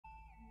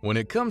When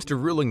it comes to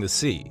ruling the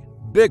sea,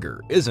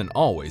 bigger isn't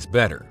always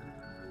better.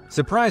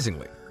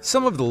 Surprisingly,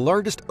 some of the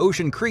largest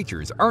ocean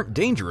creatures aren't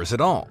dangerous at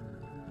all.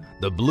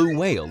 The blue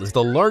whale is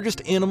the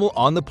largest animal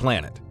on the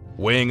planet,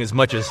 weighing as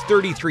much as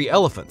 33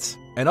 elephants,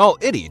 and all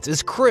it eats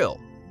is krill.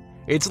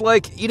 It's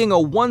like eating a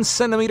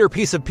 1-centimeter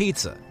piece of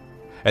pizza.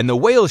 And the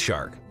whale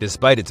shark,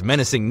 despite its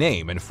menacing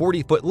name and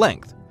 40-foot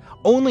length,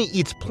 only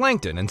eats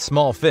plankton and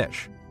small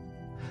fish.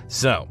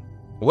 So,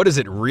 what does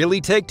it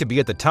really take to be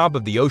at the top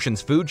of the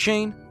ocean's food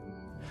chain?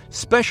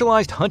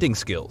 Specialized hunting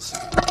skills,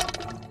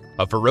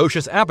 a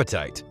ferocious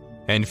appetite,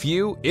 and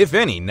few, if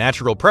any,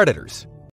 natural predators.